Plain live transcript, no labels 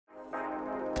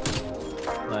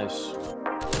Nice.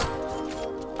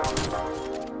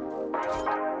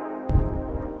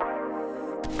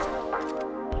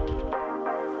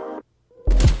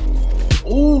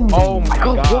 Ooh. Oh my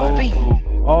god.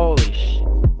 Holy shit.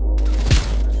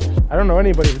 I don't know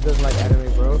anybody who doesn't like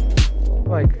anime, bro.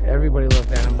 Like, everybody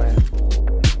loves anime.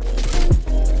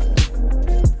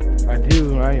 I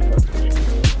do, I ain't fucking with you.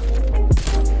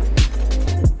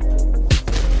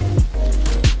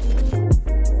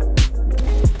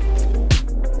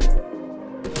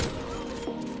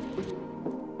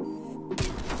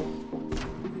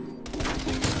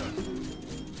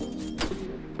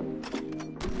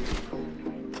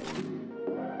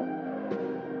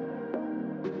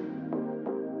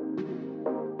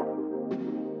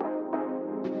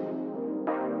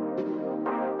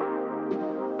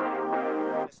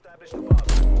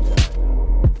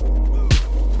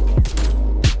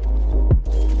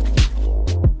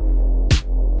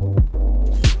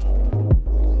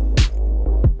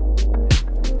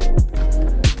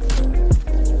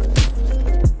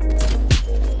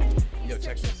 Yo,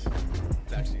 check this.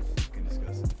 It's actually fucking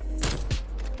disgusting.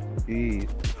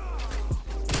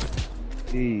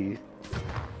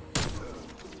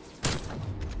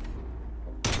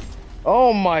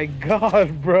 Oh my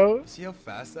god, bro. See how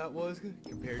fast that was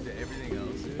compared to everything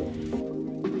else, dude?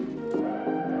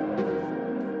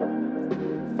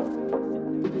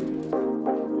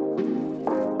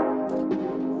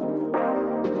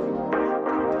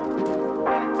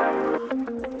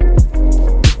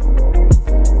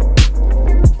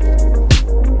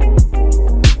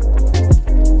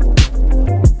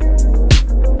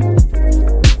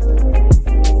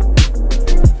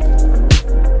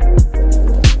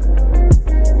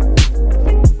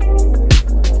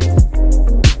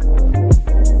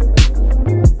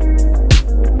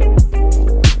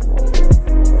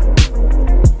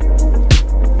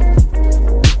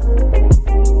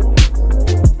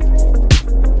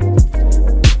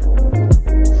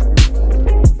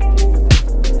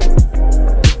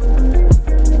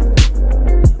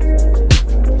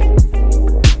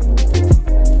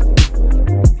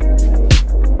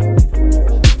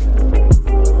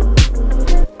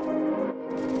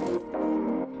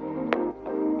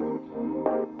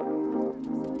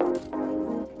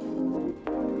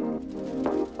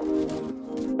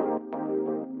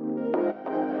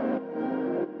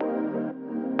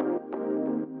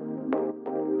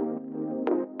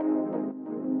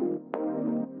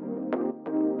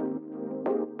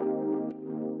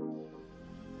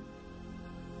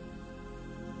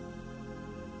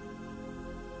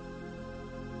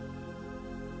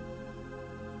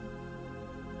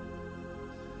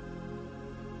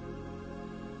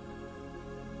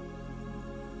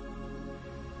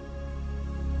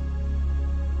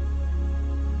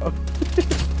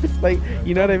 Like,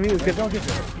 you know what I mean? It's don't get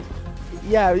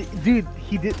yeah, dude,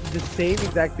 he did the same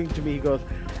exact thing to me. He goes,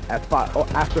 at 5, oh,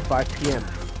 after 5 p.m.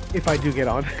 if I do get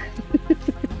on.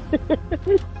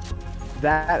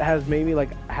 That has made me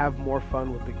like have more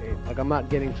fun with the game. Like, I'm not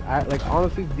getting, like,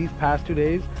 honestly, these past 2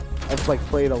 days, I've like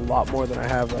played a lot more than I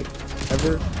have like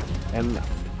ever, and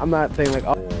I'm not saying like,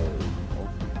 oh.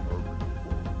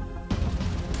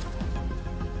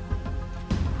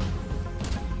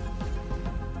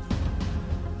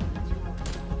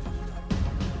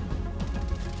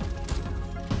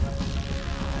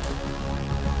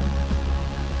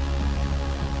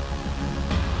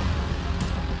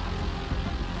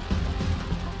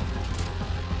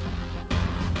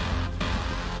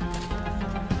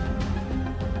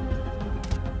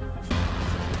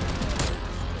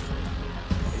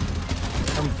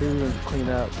 Come through and clean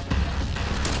up.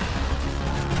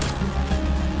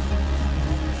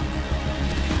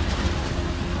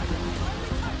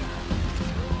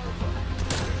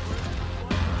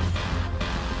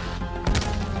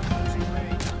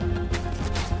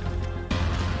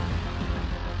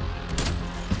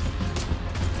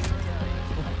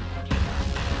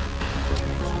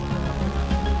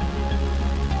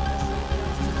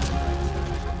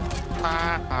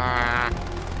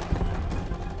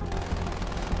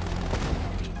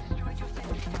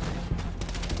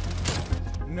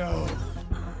 No.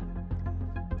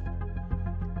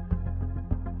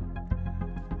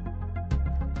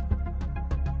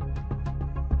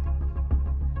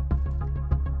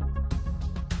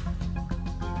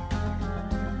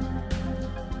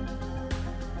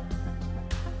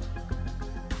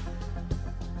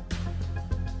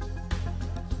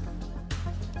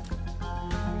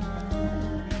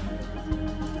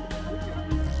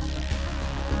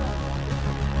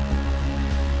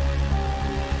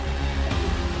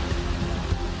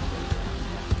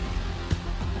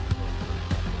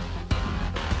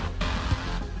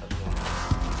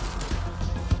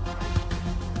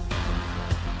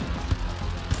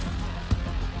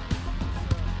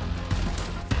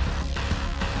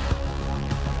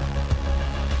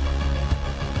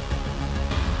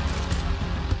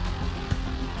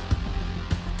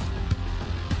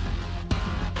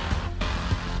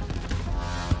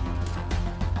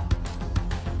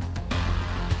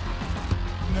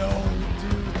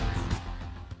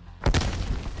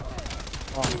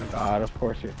 god, of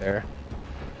course you're there.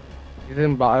 He's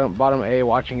in bottom A,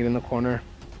 watching it in the corner.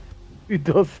 Dude,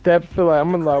 those steps feel like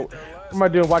I'm in like, what am I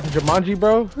doing? Watching Jumanji,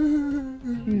 bro?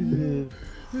 Jesus.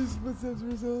 His footsteps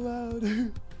were so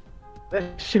loud.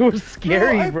 That shit was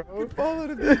scary, bro. I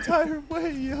followed him the entire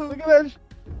way, yo. Look at that.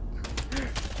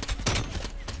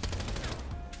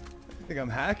 I think I'm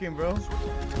hacking, bro.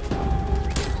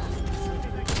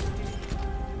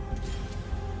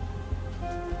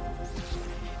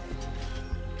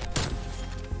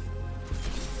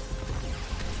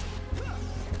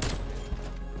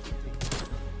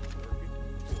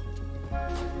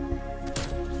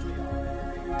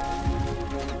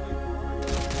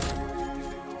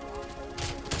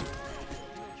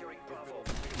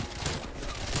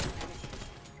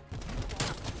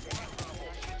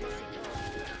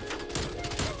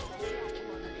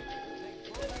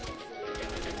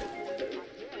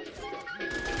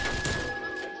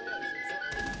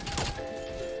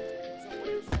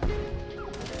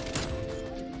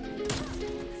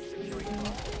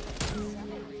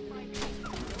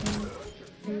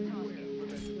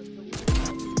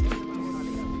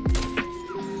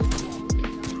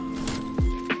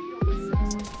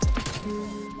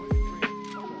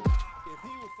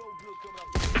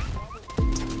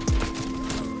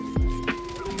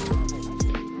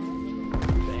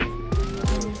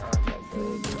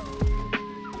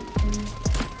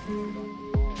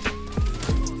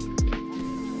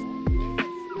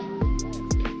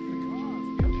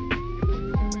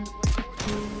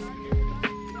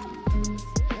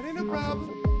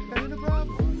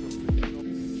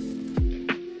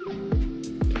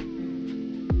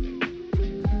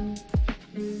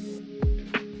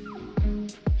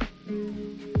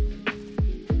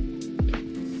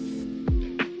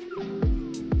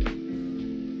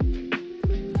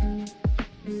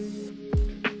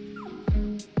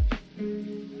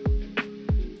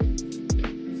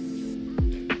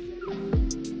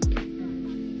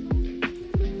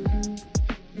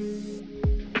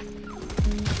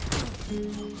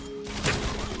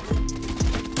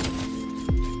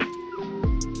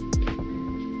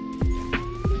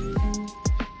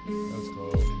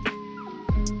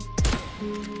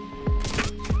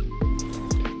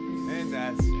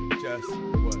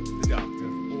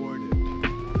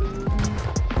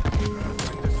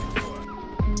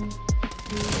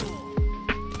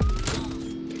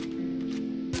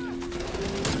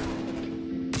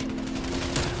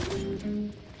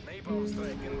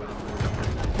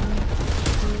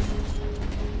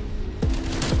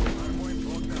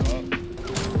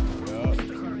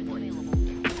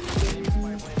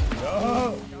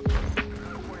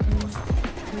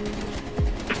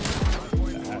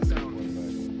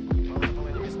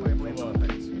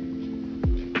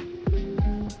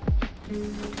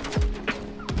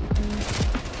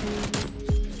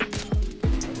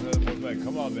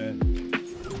 Come on, man.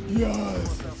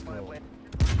 Yes! Let's go.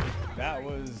 That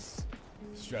was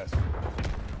stressful.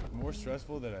 More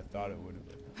stressful than I thought it would have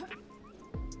been.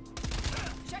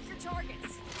 Check your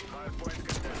targets.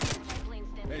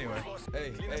 Anyway,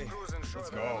 hey, let's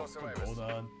go. Hold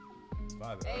on. It's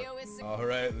 5.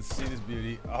 Alright, let's see this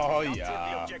beauty. Oh,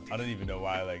 yeah. I don't even know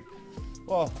why, like...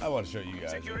 Well, I want to show you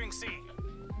guys. Securing C.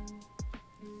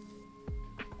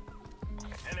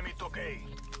 Enemy took A.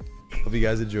 Hope you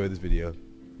guys enjoyed this video.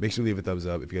 Make sure to leave a thumbs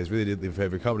up. If you guys really did, leave a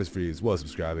favorite. Comment is free as well as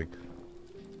subscribing.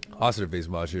 Awesome FaZe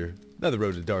Pamaj here. Another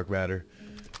road to dark matter.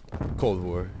 Cold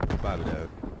War. 5 and out.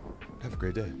 Have a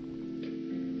great day.